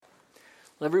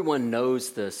Well, everyone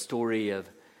knows the story of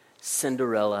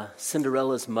Cinderella.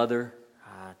 Cinderella's mother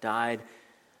died.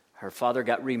 Her father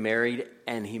got remarried,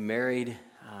 and he married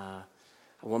a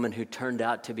woman who turned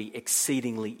out to be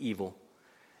exceedingly evil.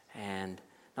 And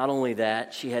not only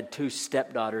that, she had two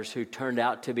stepdaughters who turned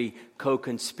out to be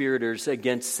co-conspirators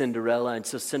against Cinderella. And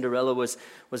so Cinderella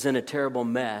was in a terrible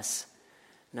mess.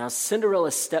 Now,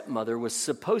 Cinderella's stepmother was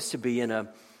supposed to be in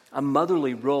a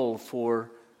motherly role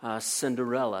for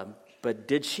Cinderella. But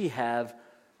did she have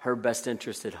her best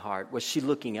interest at heart? Was she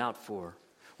looking out for her?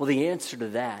 Well, the answer to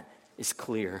that is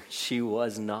clear. She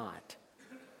was not.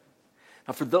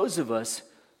 Now, for those of us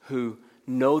who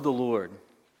know the Lord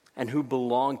and who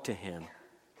belong to Him,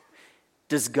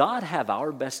 does God have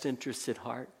our best interests at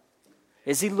heart?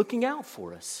 Is He looking out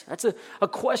for us? That's a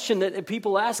question that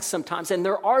people ask sometimes. And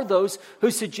there are those who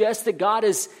suggest that God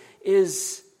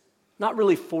is not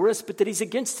really for us, but that He's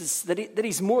against us, that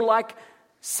He's more like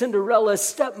Cinderella's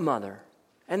stepmother.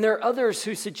 And there are others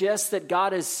who suggest that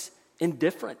God is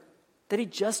indifferent, that He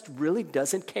just really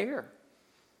doesn't care.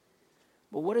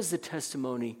 But what does the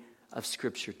testimony of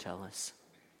Scripture tell us?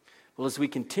 Well, as we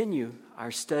continue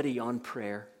our study on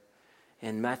prayer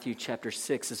in Matthew chapter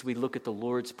 6, as we look at the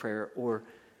Lord's Prayer or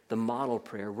the model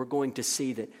prayer, we're going to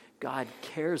see that God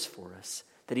cares for us,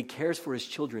 that He cares for His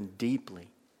children deeply.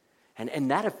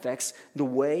 And that affects the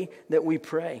way that we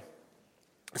pray.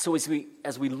 So as we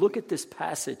look at this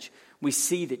passage, we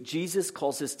see that Jesus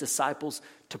calls His disciples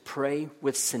to pray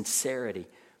with sincerity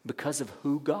because of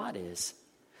who God is.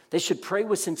 They should pray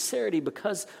with sincerity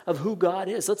because of who God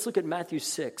is. Let's look at Matthew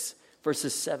 6,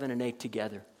 verses 7 and 8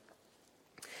 together.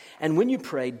 And when you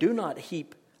pray, do not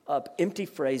heap up empty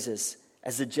phrases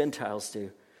as the Gentiles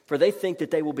do, for they think that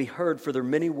they will be heard for their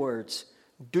many words.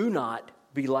 Do not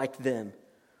be like them,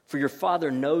 for your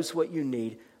Father knows what you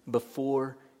need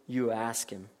before you ask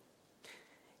Him.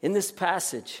 In this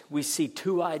passage, we see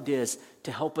two ideas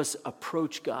to help us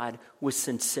approach God with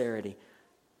sincerity.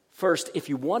 First, if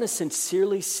you want to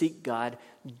sincerely seek God,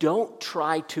 don't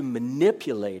try to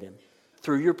manipulate Him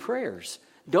through your prayers.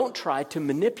 Don't try to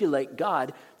manipulate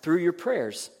God through your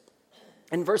prayers.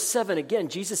 In verse 7, again,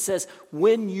 Jesus says,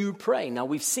 when you pray. Now,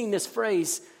 we've seen this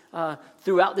phrase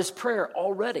throughout this prayer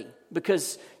already,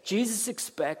 because Jesus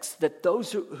expects that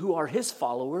those who are His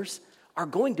followers are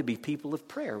going to be people of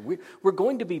prayer. We're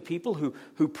going to be people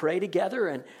who pray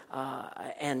together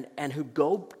and who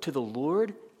go to the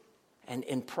Lord and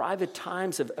in private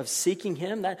times of seeking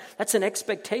Him. That's an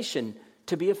expectation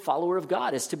to be a follower of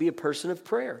God, is to be a person of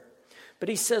prayer. But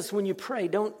He says when you pray,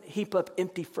 don't heap up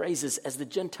empty phrases as the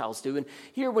Gentiles do. And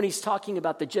here when He's talking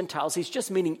about the Gentiles, He's just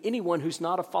meaning anyone who's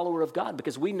not a follower of God,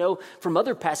 because we know from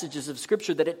other passages of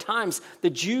Scripture that at times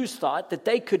the Jews thought that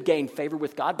they could gain favor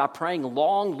with God by praying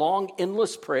long,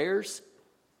 endless prayers.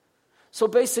 So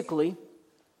basically,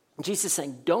 Jesus is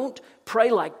saying, don't pray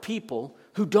like people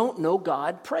who don't know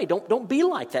God pray. Don't be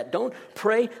like that. Don't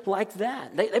pray like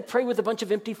that. They pray with a bunch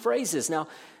of empty phrases. Now,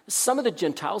 some of the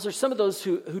Gentiles or some of those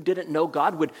who didn't know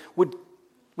God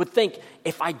would think,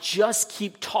 if I just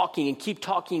keep talking and keep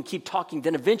talking and keep talking,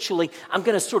 then eventually I'm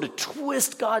going to sort of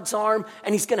twist God's arm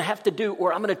and He's going to have to do,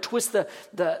 or I'm going to twist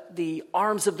the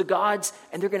arms of the gods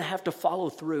and they're going to have to follow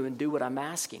through and do what I'm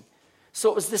asking. So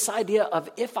it was this idea of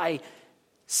if I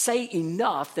say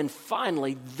enough, then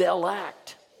finally they'll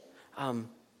act.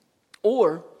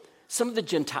 Or some of the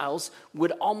Gentiles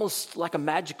would almost like a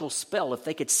magical spell. If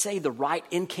they could say the right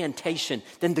incantation,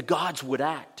 then the gods would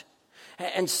act.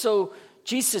 And so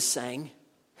Jesus is saying,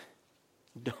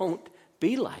 don't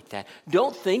be like that.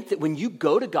 Don't think that when you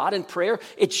go to God in prayer,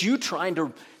 it's you trying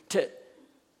to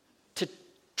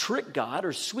trick God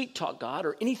or sweet talk God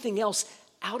or anything else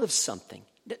out of something.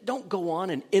 Don't go on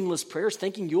in endless prayers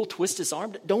thinking you'll twist His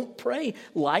arm. Don't pray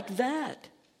like that.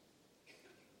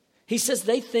 He says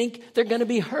they think they're going to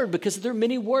be heard because of their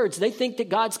many words. They think that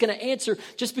God's going to answer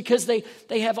just because they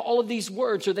have all of these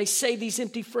words or they say these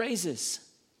empty phrases.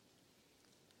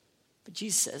 But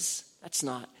Jesus says that's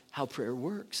not how prayer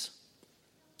works.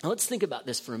 Now let's think about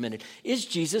this for a minute. Is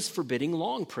Jesus forbidding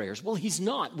long prayers? Well, He's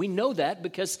not. We know that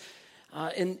because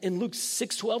in Luke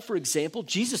 6:12, for example,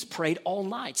 Jesus prayed all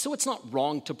night. So it's not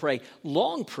wrong to pray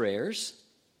long prayers.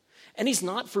 And He's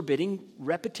not forbidding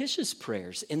repetitious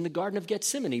prayers. In the Garden of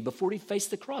Gethsemane, before He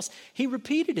faced the cross, He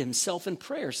repeated Himself in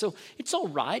prayer. So it's all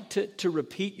right to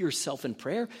repeat yourself in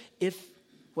prayer if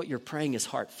what you're praying is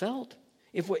heartfelt,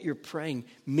 if what you're praying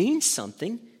means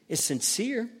something, is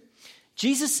sincere.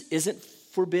 Jesus isn't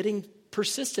forbidding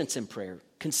persistence in prayer.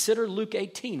 Consider Luke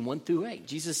 18, 1 through 8.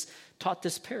 Jesus taught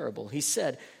this parable. He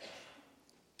said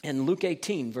in Luke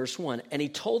 18, verse 1, and He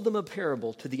told them a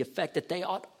parable to the effect that they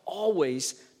ought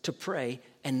always to pray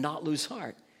and not lose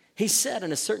heart. He said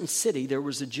in a certain city there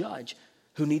was a judge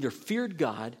who neither feared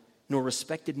God nor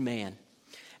respected man.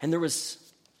 And there was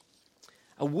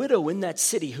a widow in that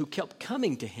city who kept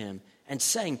coming to him and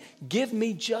saying, "Give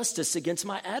me justice against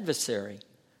my adversary."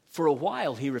 For a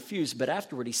while he refused, but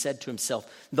afterward he said to himself,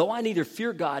 "Though I neither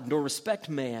fear God nor respect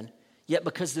man, yet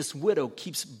because this widow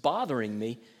keeps bothering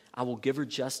me, I will give her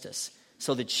justice,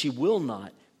 so that she will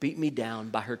not beat me down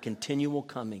by her continual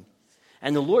coming."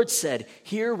 And the Lord said,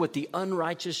 "Hear what the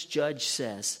unrighteous judge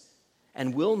says.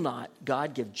 And will not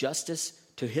God give justice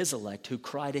to his elect who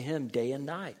cry to him day and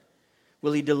night?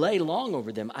 Will he delay long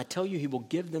over them? I tell you, he will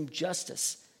give them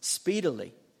justice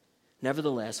speedily.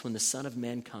 Nevertheless, when the Son of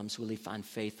Man comes, will he find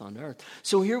faith on earth?"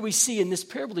 So here we see in this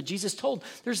parable that Jesus told,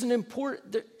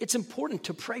 it's important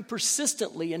to pray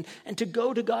persistently and to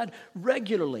go to God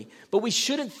regularly. But we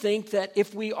shouldn't think that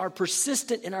if we are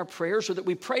persistent in our prayers or that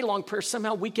we pray long prayers,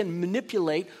 somehow we can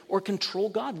manipulate or control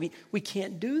God. We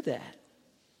can't do that.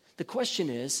 The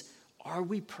question is, are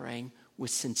we praying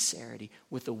with sincerity,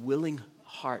 with a willing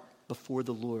heart before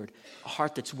the Lord, a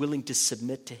heart that's willing to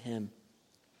submit to him?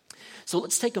 So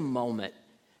let's take a moment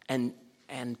and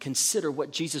consider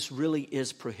what Jesus really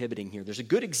is prohibiting here. There's a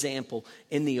good example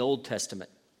in the Old Testament.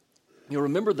 You'll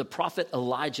remember the prophet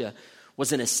Elijah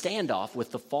was in a standoff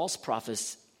with the false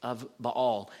prophets of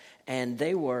Baal, and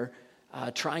they were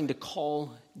trying to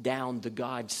call down the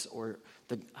gods or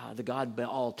the god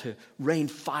Baal to rain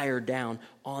fire down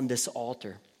on this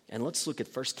altar. And let's look at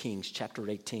 1 Kings chapter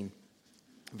 18,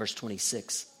 verse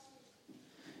 26.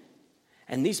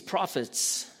 And these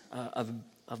prophets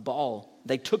of Baal,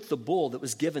 they took the bull that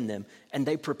was given them and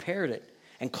they prepared it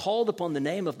and called upon the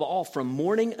name of Baal from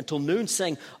morning until noon,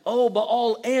 saying, "Oh,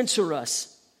 Baal, answer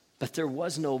us." But there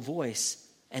was no voice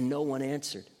and no one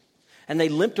answered. And they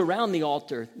limped around the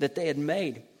altar that they had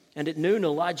made. And at noon,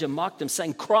 Elijah mocked them,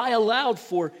 saying, "Cry aloud,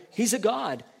 for he's a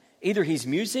god. Either he's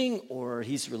musing or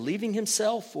he's relieving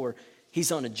himself, or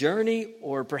he's on a journey,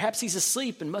 or perhaps he's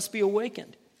asleep and must be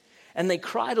awakened." And they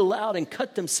cried aloud and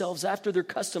cut themselves after their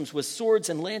customs with swords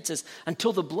and lances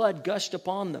until the blood gushed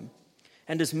upon them.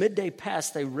 And as midday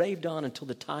passed, they raved on until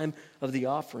the time of the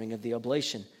offering of the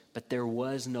oblation. But there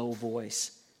was no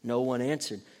voice. No one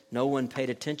answered. No one paid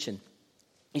attention.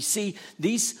 You see,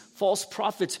 these false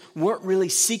prophets weren't really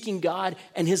seeking God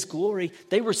and his glory.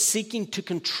 They were seeking to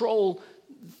control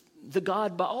the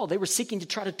god Baal. They were seeking to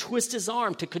try to twist his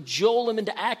arm, to cajole him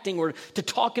into acting or to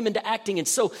talk him into acting. And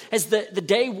so as the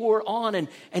day wore on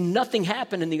and nothing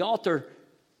happened and the altar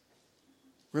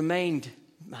remained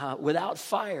without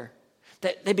fire,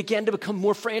 that they began to become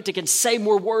more frantic and say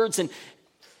more words. And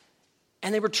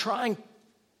they were trying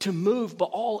to move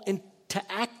Baal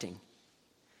into acting.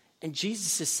 And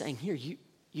Jesus is saying, here,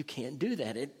 you can't do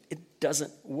that. It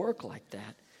doesn't work like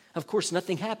that. Of course,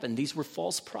 nothing happened. These were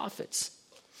false prophets.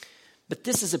 But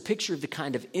this is a picture of the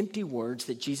kind of empty words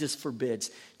that Jesus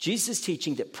forbids. Jesus is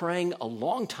teaching that praying a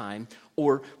long time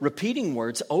or repeating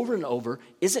words over and over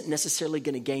isn't necessarily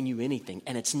going to gain you anything.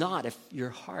 And it's not if your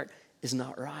heart is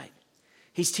not right.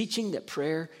 He's teaching that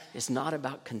prayer is not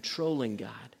about controlling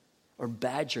God or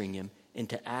badgering him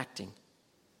into acting.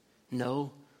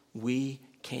 No, we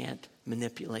can't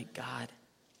manipulate God.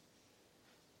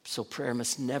 So prayer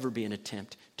must never be an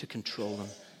attempt to control him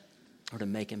or to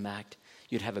make him act.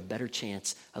 You'd have a better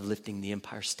chance of lifting the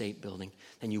Empire State Building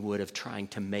than you would of trying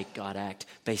to make God act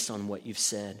based on what you've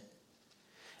said.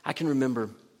 I can remember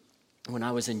when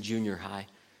I was in junior high,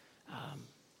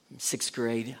 6th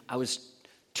grade, I was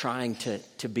trying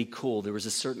to be cool. There was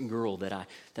a certain girl that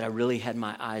I really had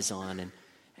my eyes on,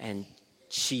 and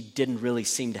she didn't really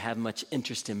seem to have much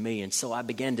interest in me. And so I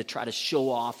began to try to show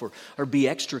off or be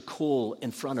extra cool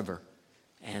in front of her.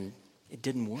 And it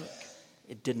didn't work.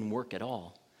 It didn't work at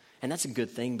all. And that's a good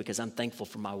thing because I'm thankful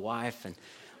for my wife and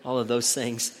all of those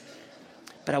things.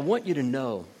 But I want you to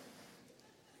know,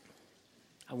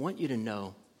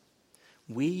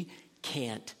 we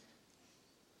can't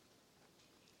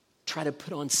try to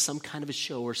put on some kind of a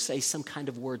show or say some kind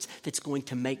of words that's going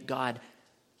to make God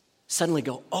suddenly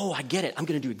go, "Oh, I get it. I'm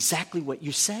going to do exactly what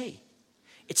you say."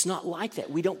 It's not like that.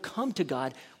 We don't come to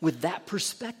God with that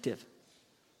perspective.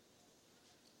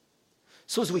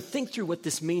 So as we think through what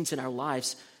this means in our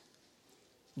lives,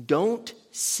 don't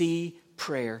see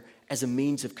prayer as a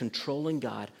means of controlling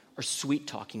God or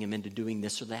sweet-talking him into doing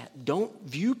this or that. Don't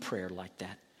view prayer like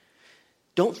that.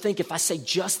 Don't think if I say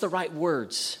just the right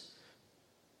words.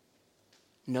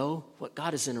 No, what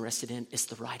God is interested in is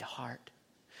the right heart.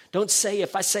 Don't say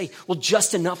if I say, well,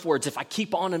 just enough words, if I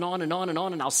keep on and on and on and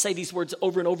on and I'll say these words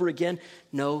over and over again.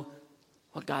 No,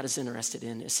 what God is interested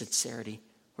in is sincerity,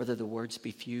 whether the words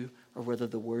be few or whether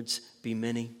the words be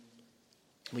many.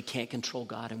 We can't control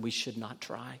God, and we should not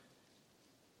try.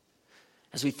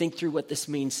 As we think through what this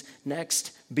means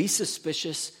next, be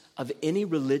suspicious of any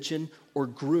religion or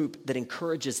group that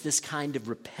encourages this kind of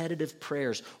repetitive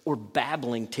prayers or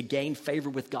babbling to gain favor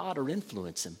with God or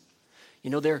influence Him. You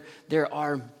know, there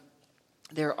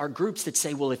are groups that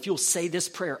say, well, if you'll say this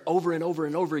prayer over and over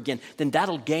and over again, then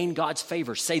that'll gain God's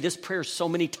favor. Say this prayer so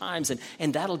many times,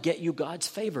 and that'll get you God's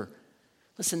favor.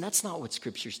 Listen, that's not what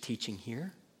Scripture's teaching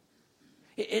here.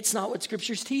 It's not what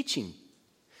Scripture's teaching.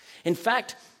 In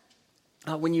fact,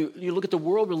 when you look at the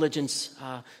world religions,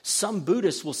 some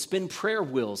Buddhists will spin prayer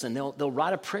wheels, and they'll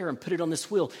write a prayer and put it on this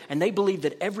wheel. And they believe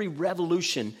that every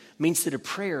revolution means that a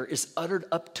prayer is uttered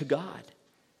up to God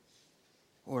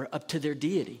or up to their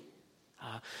deity.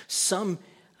 Some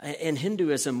in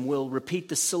Hinduism will repeat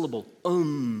the syllable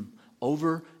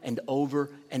over and over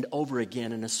and over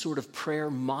again in a sort of prayer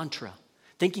mantra,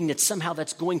 thinking that somehow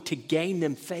that's going to gain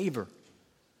them favor.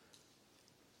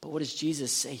 But what does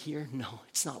Jesus say here? No,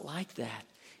 it's not like that.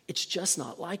 It's just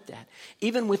not like that.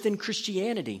 Even within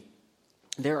Christianity,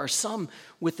 there are some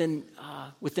within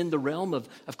the realm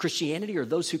of Christianity, or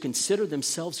those who consider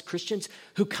themselves Christians,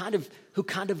 who kind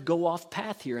of go off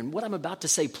path here. And what I'm about to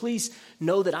say, please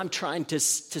know that I'm trying to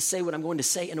say what I'm going to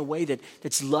say in a way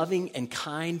that's loving and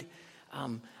kind.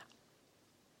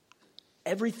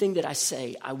 Everything that I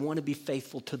say, I want to be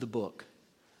faithful to the book.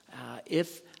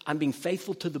 If I'm being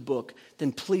faithful to the book,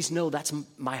 then please know that's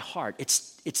my heart.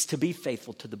 It's to be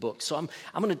faithful to the book. So I'm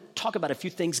going to talk about a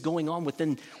few things going on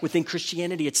within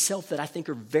Christianity itself that I think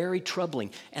are very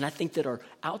troubling and I think that are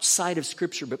outside of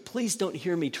Scripture. But please don't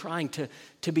hear me trying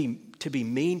to be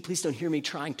mean. Please don't hear me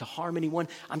trying to harm anyone.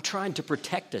 I'm trying to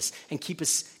protect us and keep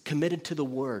us committed to the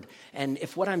Word. And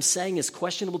if what I'm saying is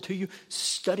questionable to you,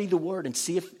 study the Word and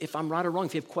see if I'm right or wrong.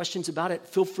 If you have questions about it,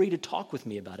 feel free to talk with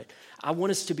me about it. I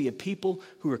want us to be a people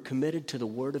who are committed to the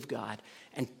Word of God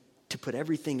and to put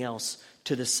everything else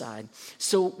to the side.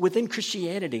 So within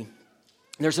Christianity,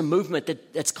 there's a movement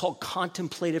that's called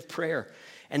contemplative prayer.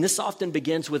 And this often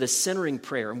begins with a centering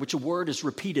prayer in which a word is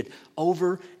repeated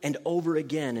over and over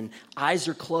again. And eyes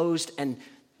are closed and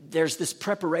there's this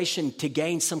preparation to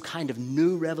gain some kind of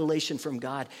new revelation from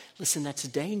God. Listen, that's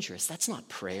dangerous. That's not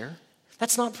prayer.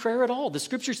 That's not prayer at all. The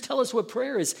Scriptures tell us what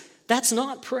prayer is. That's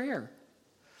not prayer.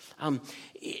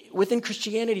 Within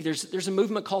Christianity, there's a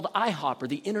movement called IHOP, or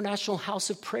the International House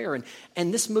of Prayer.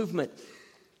 And this movement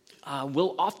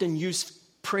will often use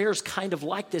prayers kind of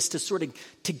like this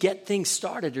to get things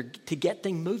started or to get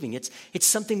things moving. It's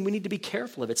something we need to be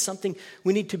careful of. It's something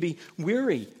we need to be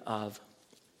weary of.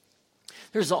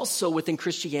 There's also within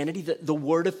Christianity the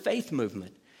Word of Faith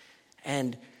movement.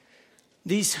 And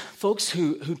these folks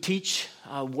who teach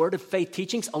Word of Faith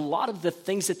teachings, a lot of the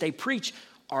things that they preach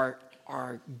are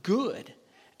good.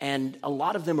 And a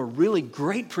lot of them are really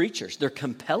great preachers. They're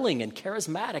compelling and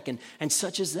charismatic and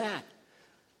such as that.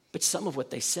 But some of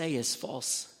what they say is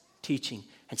false teaching,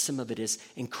 and some of it is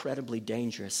incredibly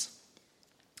dangerous.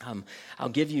 I'll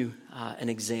give you an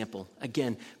example.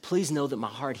 Again, please know that my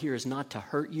heart here is not to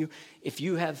hurt you. If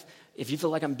you feel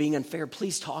like I'm being unfair,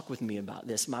 please talk with me about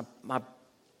this. My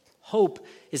hope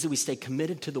is that we stay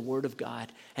committed to the Word of God,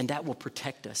 and that will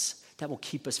protect us. That will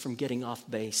keep us from getting off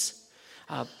base.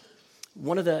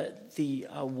 One of the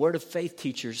Word of Faith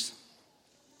teachers,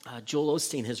 Joel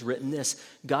Osteen, has written this: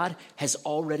 God has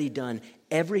already done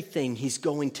everything He's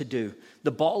going to do.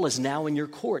 The ball is now in your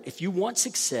court. If you want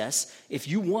success, if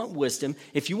you want wisdom,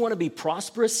 if you want to be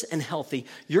prosperous and healthy,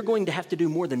 you're going to have to do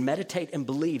more than meditate and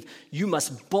believe. You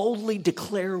must boldly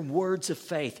declare words of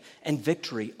faith and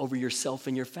victory over yourself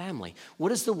and your family. What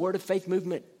does the Word of Faith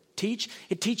movement teach?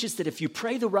 It teaches that if you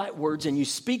pray the right words and you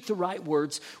speak the right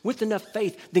words with enough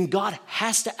faith, then God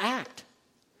has to act.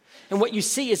 And what you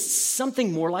see is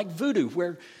something more like voodoo,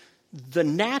 where the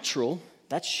natural,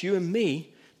 that's you and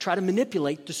me, try to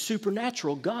manipulate the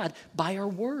supernatural God by our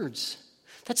words.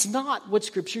 That's not what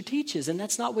Scripture teaches, and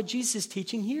that's not what Jesus is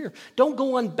teaching here. Don't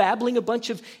go on babbling a bunch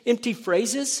of empty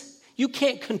phrases. You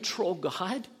can't control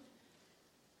God.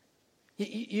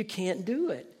 You can't do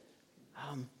it.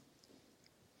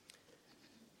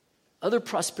 Other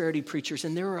prosperity preachers,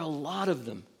 and there are a lot of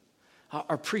them,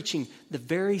 are preaching the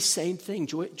very same thing.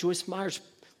 Joyce Myers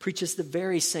preaches the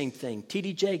very same thing.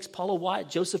 T.D. Jakes, Paula White,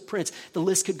 Joseph Prince. The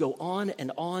list could go on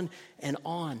and on and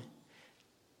on.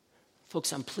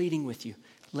 Folks, I'm pleading with you.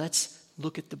 Let's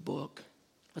look at the book.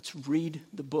 Let's read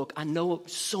the book. I know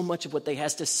so much of what they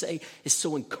has to say is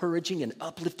so encouraging and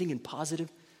uplifting and positive.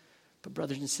 But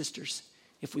brothers and sisters,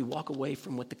 if we walk away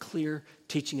from what the clear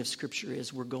teaching of Scripture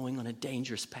is, we're going on a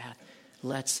dangerous path.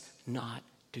 Let's not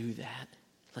do that.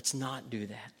 Let's not do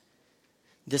that.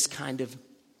 This kind of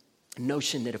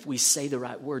notion that if we say the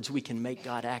right words, we can make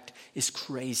God act is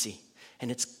crazy.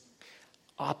 And it's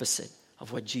opposite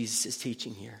of what Jesus is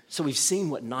teaching here. So we've seen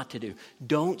what not to do.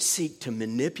 Don't seek to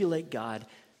manipulate God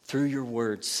through your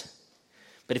words.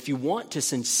 But if you want to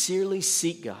sincerely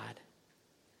seek God,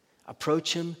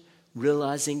 approach him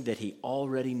realizing that he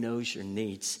already knows your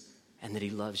needs and that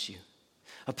he loves you.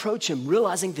 Approach him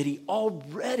realizing that he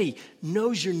already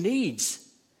knows your needs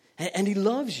and he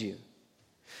loves you.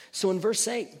 So in verse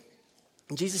 8,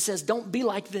 Jesus says, don't be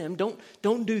like them.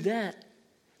 Don't do that.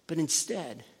 But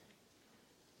instead,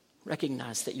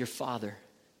 recognize that your Father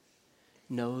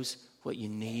knows what you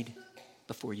need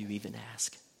before you even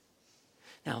ask.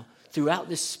 Now, throughout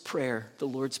this prayer, the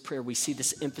Lord's Prayer, we see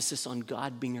this emphasis on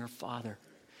God being our Father.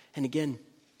 And again,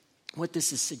 what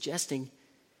this is suggesting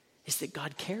is that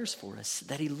God cares for us,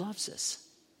 that he loves us.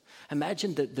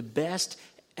 Imagine the best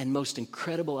and most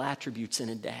incredible attributes in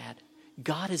a dad.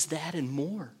 God is that and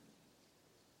more.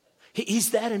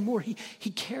 He's that and more. He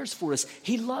cares for us.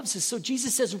 He loves us. So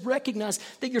Jesus says, recognize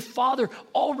that your Father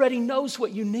already knows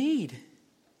what you need.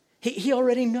 He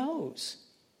already knows.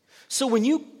 So when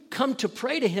you come to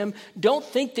pray to him, don't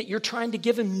think that you're trying to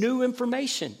give him new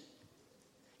information.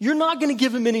 You're not going to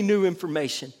give him any new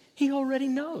information. He already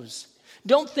knows.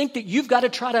 Don't think that you've got to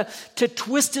try to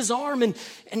twist his arm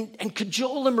and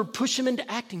cajole him or push him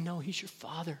into acting. No, he's your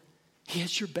Father. He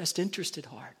has your best interest at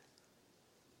heart.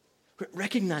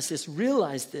 Recognize this,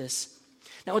 realize this.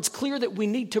 Now it's clear that we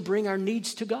need to bring our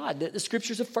needs to God. The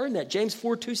scriptures affirm that. James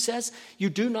 4:2 says, you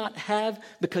do not have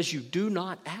because you do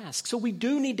not ask. So we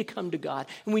do need to come to God,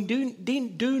 and we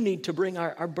do need to bring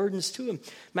our burdens to him.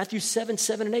 Matthew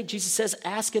 7:7-8, Jesus says,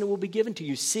 ask and it will be given to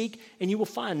you. Seek and you will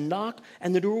find. Knock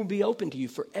and the door will be open to you.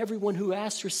 For everyone who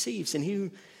asks receives, and he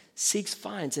who seeks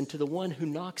finds, and to the one who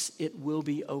knocks it will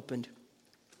be opened.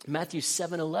 Matthew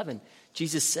 7:11,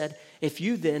 Jesus said, if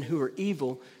you then who are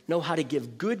evil know how to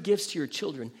give good gifts to your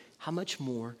children, how much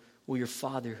more will your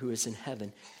Father who is in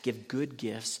heaven give good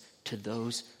gifts to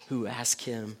those who ask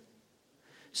him?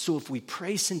 So if we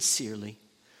pray sincerely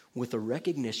with a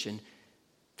recognition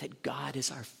that God is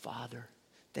our Father,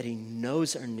 that he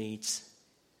knows our needs,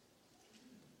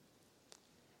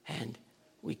 and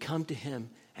we come to him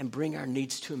and bring our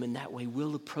needs to him in that way,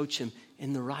 we'll approach him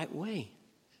in the right way.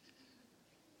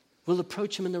 We'll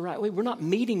approach him in the right way. We're not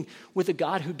meeting with a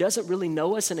God who doesn't really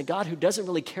know us and a God who doesn't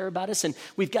really care about us, and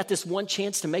we've got this one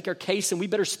chance to make our case and we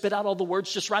better spit out all the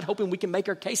words just right, hoping we can make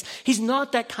our case. He's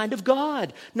not that kind of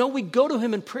God. No, we go to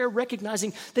him in prayer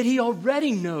recognizing that he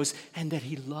already knows and that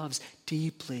he loves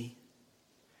deeply.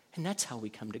 And that's how we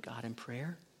come to God in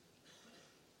prayer.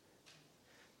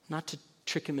 Not to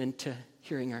trick him into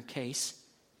hearing our case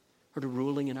or to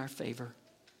ruling in our favor,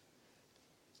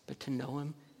 but to know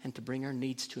him and to bring our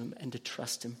needs to him and to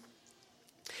trust him.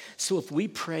 So if we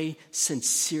pray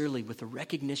sincerely with a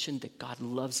recognition that God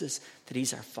loves us, that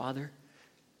he's our Father,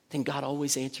 then God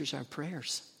always answers our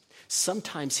prayers.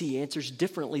 Sometimes he answers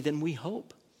differently than we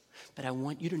hope. But I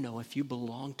want you to know, if you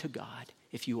belong to God,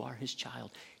 if you are his child,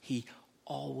 he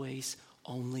always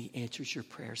only answers your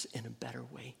prayers in a better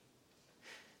way.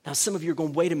 Now some of you are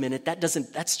going, wait a minute,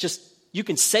 that's just, you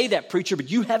can say that, preacher,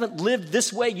 but you haven't lived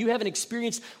this way. You haven't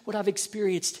experienced what I've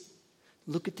experienced.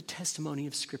 Look at the testimony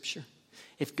of Scripture.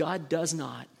 If God does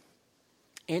not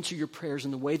answer your prayers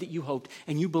in the way that you hoped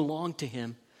and you belong to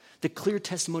him, the clear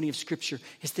testimony of Scripture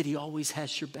is that he always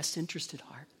has your best interest at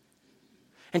heart.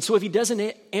 And so if he doesn't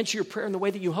answer your prayer in the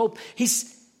way that you hope,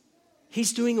 he's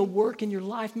doing a work in your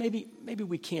life. Maybe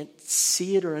we can't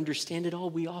see it or understand it all.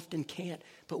 We often can't,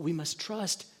 but we must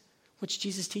trust. What's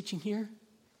Jesus teaching here?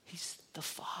 He's the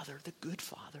Father, the good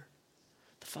Father,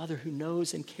 the Father who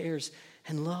knows and cares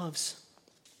and loves.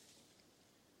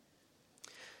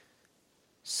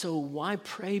 So why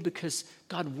pray? Because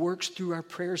God works through our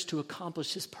prayers to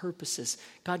accomplish his purposes.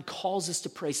 God calls us to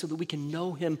pray so that we can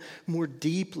know him more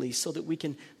deeply, so that we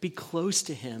can be close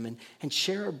to him and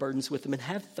share our burdens with him and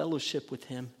have fellowship with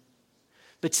him.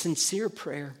 But sincere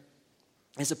prayer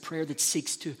is a prayer that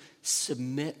seeks to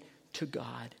submit to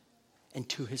God and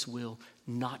to his will,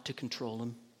 not to control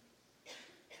him.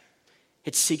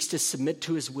 It seeks to submit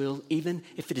to his will, even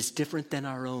if it is different than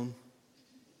our own.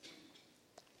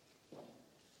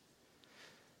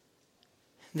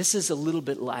 This is a little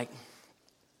bit like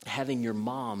having your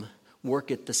mom work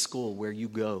at the school where you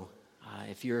go.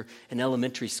 If you're in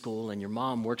elementary school and your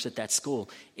mom works at that school,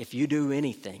 if you do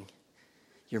anything,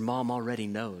 your mom already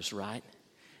knows, right?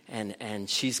 And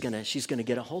she's gonna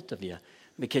get a hold of you,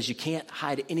 because you can't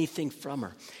hide anything from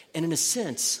her. And in a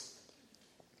sense,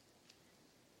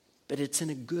 but it's in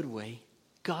a good way,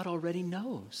 God already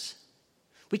knows.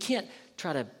 We can't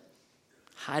try to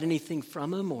hide anything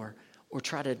from him or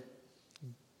try to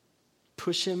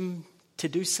push him to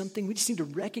do something. We just need to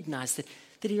recognize that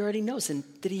he already knows and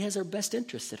that he has our best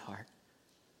interests at heart.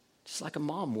 Just like a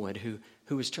mom would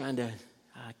who was trying to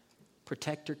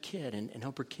protect her kid and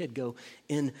help her kid go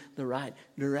in the right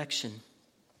direction.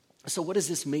 So what does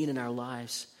this mean in our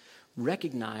lives?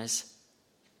 Recognize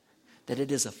that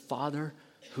it is a Father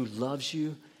who loves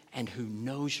you and who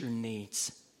knows your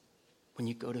needs. When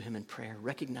you go to him in prayer,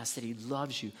 recognize that he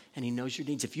loves you and he knows your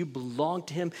needs. If you belong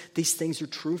to him, these things are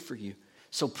true for you.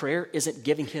 So prayer isn't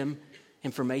giving him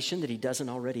information that he doesn't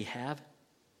already have,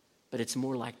 but it's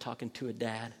more like talking to a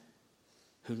dad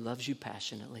who loves you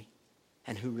passionately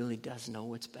and who really does know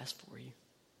what's best for you.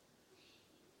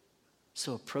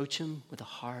 So approach him with a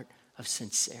heart of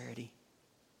sincerity.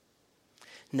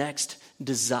 Next,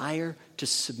 desire to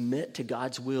submit to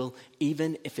God's will,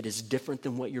 even if it is different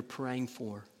than what you're praying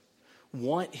for.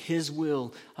 Want his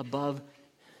will above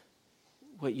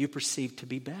what you perceive to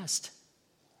be best.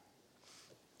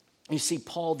 You see,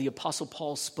 the Apostle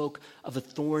Paul spoke of a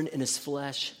thorn in his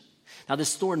flesh. Now,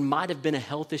 this thorn might have been a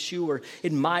health issue or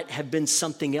it might have been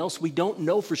something else. We don't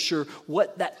know for sure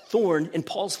what that thorn in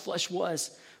Paul's flesh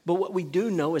was. But what we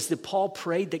do know is that Paul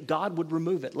prayed that God would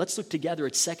remove it. Let's look together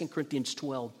at 2 Corinthians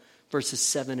 12, verses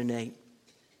 7 and 8.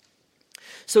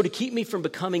 So to keep me from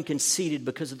becoming conceited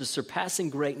because of the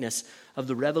surpassing greatness of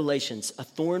the revelations, a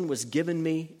thorn was given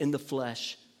me in the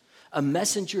flesh, a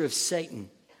messenger of Satan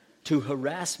to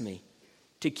harass me,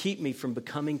 to keep me from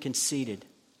becoming conceited.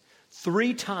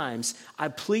 3 times I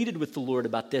pleaded with the Lord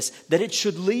about this, that it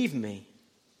should leave me.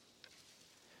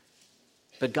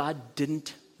 But God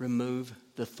didn't remove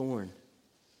the thorn.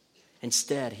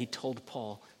 Instead, he told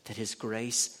Paul that his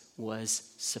grace was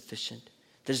sufficient.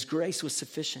 That his grace was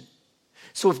sufficient.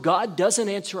 So if God doesn't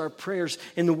answer our prayers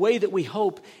in the way that we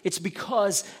hope, it's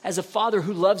because as a Father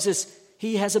who loves us,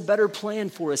 he has a better plan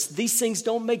for us. These things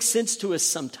don't make sense to us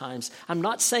sometimes. I'm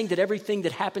not saying that everything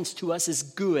that happens to us is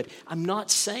good. I'm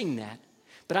not saying that.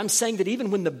 But I'm saying that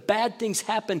even when the bad things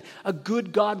happen, a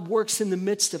good God works in the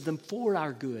midst of them for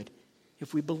our good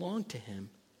if we belong to him.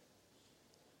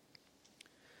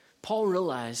 Paul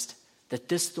realized that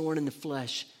this thorn in the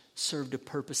flesh served a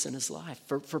purpose in his life.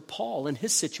 For Paul, in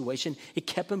his situation, it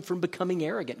kept him from becoming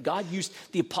arrogant. God used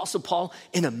the Apostle Paul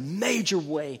in a major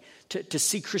way to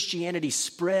see Christianity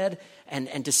spread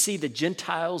and to see the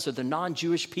Gentiles or the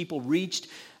non-Jewish people reached.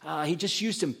 He just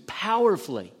used him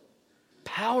powerfully.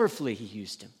 Powerfully he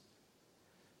used him.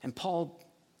 And Paul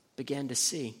began to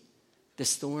see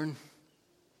this thorn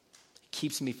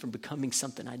keeps me from becoming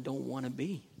something I don't want to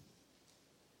be.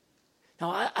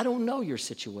 Now, I don't know your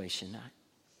situation,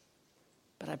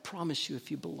 but I promise you if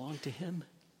you belong to him,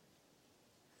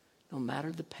 no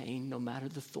matter the pain, no matter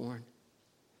the thorn,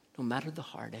 no matter the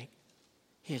heartache,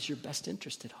 he has your best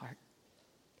interest at heart.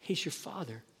 He's your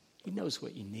Father. He knows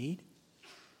what you need.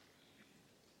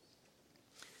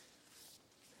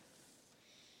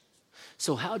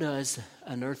 So how does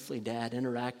an earthly dad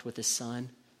interact with his son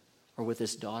or with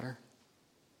his daughter?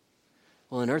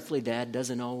 Well, an earthly dad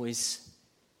doesn't always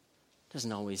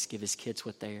give his kids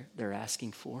what they're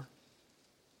asking for.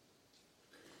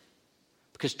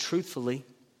 Because truthfully,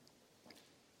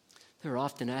 they're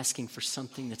often asking for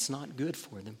something that's not good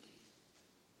for them.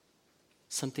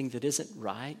 Something that isn't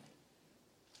right.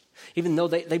 Even though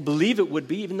they believe it would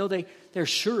be, even though they're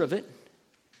sure of it.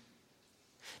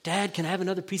 Dad, can I have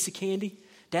another piece of candy?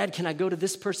 Dad, can I go to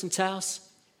this person's house?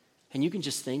 And you can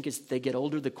just think as they get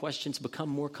older, the questions become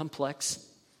more complex.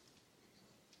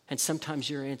 And sometimes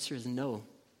your answer is no,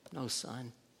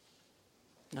 son.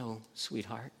 No,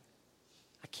 sweetheart.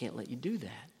 I can't let you do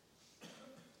that.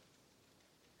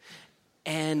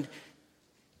 And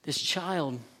this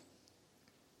child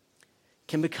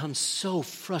can become so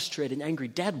frustrated and angry.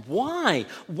 Dad, why?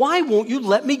 Why won't you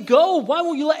let me go? Why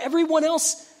won't you let everyone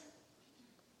else?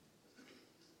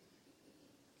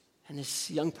 And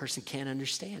this young person can't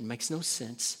understand. Makes no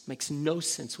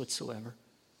sense whatsoever.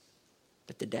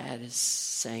 But the dad is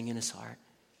saying in his heart,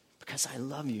 because I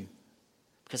love you,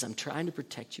 because I'm trying to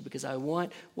protect you, because I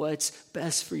want what's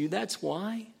best for you. That's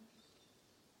why.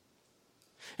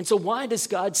 And so why does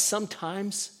God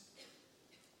sometimes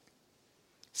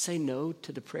say no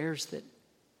to the prayers that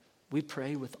we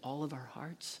pray with all of our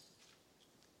hearts?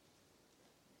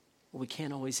 Well, we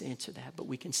can't always answer that, but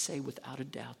we can say without a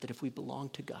doubt that if we belong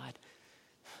to God,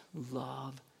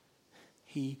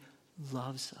 He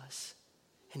loves us.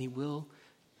 And He will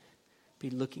be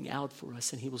looking out for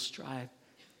us, and He will strive,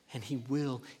 and He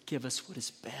will give us what is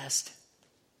best.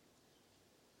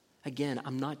 Again,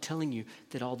 I'm not telling you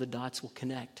that all the dots will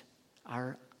connect.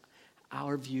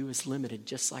 Our view is limited,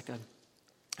 just like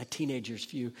A teenager's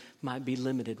view might be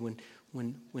limited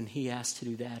when he asks to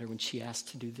do that or when she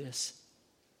asks to do this.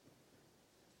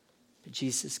 But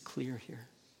Jesus is clear here.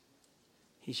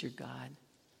 He's your God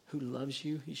who loves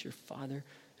you. He's your Father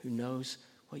who knows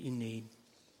what you need.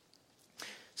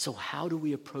 So how do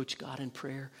we approach God in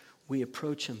prayer? We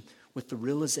approach him with the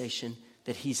realization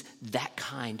that he's that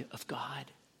kind of God.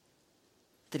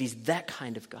 That he's that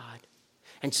kind of God.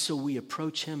 And so we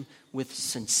approach him with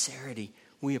sincerity.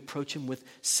 We approach him with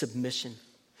submission.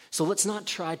 So let's not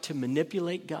try to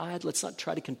manipulate God. Let's not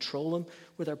try to control him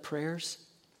with our prayers.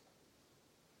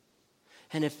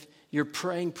 And if you're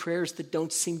praying prayers that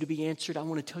don't seem to be answered, I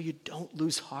want to tell you, don't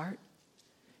lose heart.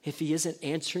 If he isn't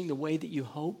answering the way that you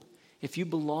hope, if you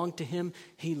belong to him,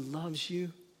 he loves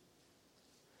you.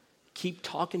 Keep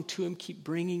talking to him. Keep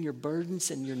bringing your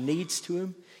burdens and your needs to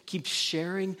him. Keep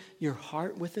sharing your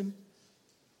heart with him.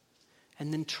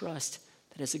 And then trust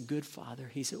that as a good father,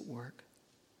 he's at work.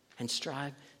 And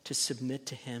strive to submit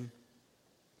to him.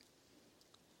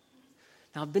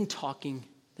 Now, I've been talking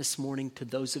this morning to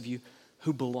those of you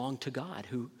who belong to God,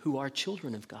 who are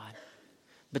children of God.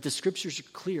 But the scriptures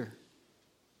are clear.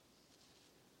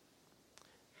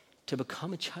 To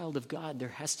become a child of God, there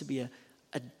has to be a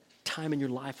time in your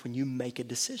life when you make a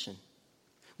decision.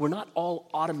 We're not all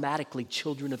automatically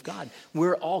children of God.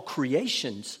 We're all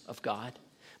creations of God,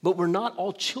 but we're not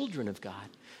all children of God.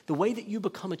 The way that you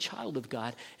become a child of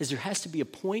God is there has to be a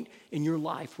point in your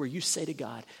life where you say to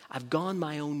God, I've gone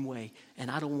my own way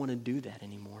and I don't want to do that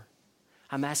anymore.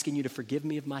 I'm asking you to forgive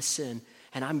me of my sin,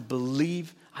 and I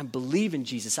believe in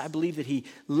Jesus. I believe that he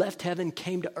left heaven,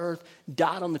 came to earth,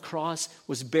 died on the cross,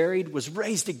 was buried, was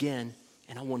raised again,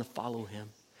 and I want to follow him.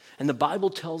 And the Bible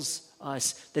tells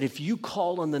us that if you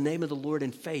call on the name of the Lord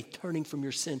in faith, turning from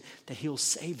your sin, that he'll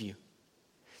save you,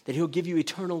 that he'll give you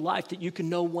eternal life, that you can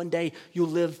know one day you'll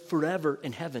live forever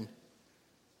in heaven.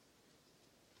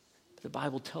 But the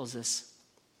Bible tells us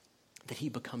that he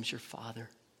becomes your father.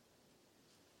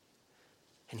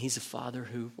 And he's a father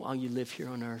who, while you live here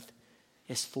on earth,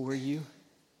 is for you,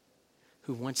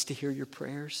 who wants to hear your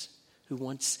prayers, who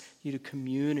wants you to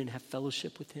commune and have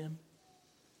fellowship with him.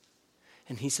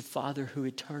 And he's a father who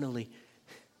eternally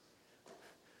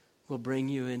will bring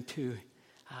you into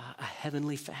a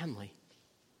heavenly family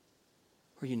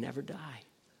where you never die,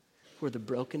 where the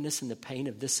brokenness and the pain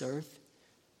of this earth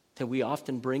that we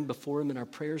often bring before him in our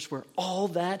prayers, where all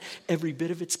that, every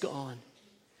bit of it's gone.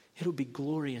 It'll be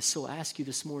glorious. So I ask you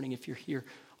this morning, if you're here,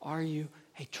 are you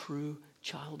a true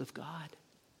child of God?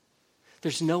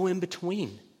 There's no in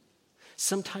between.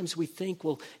 Sometimes we think,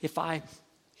 well, if I'm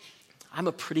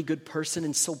a pretty good person,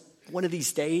 and so one of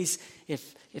these days,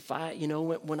 if I,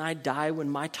 when I die, when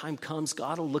my time comes,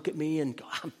 God will look at me and go,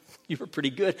 you were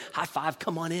pretty good. High five,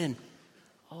 come on in.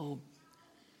 Oh,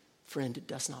 friend, it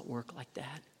does not work like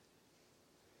that.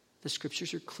 The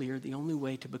scriptures are clear. The only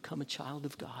way to become a child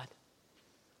of God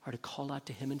are to call out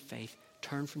to him in faith,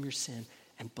 turn from your sin,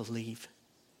 and believe.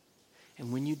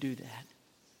 And when you do that,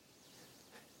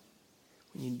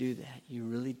 you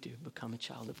really do become a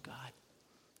child of God.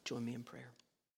 Join me in prayer.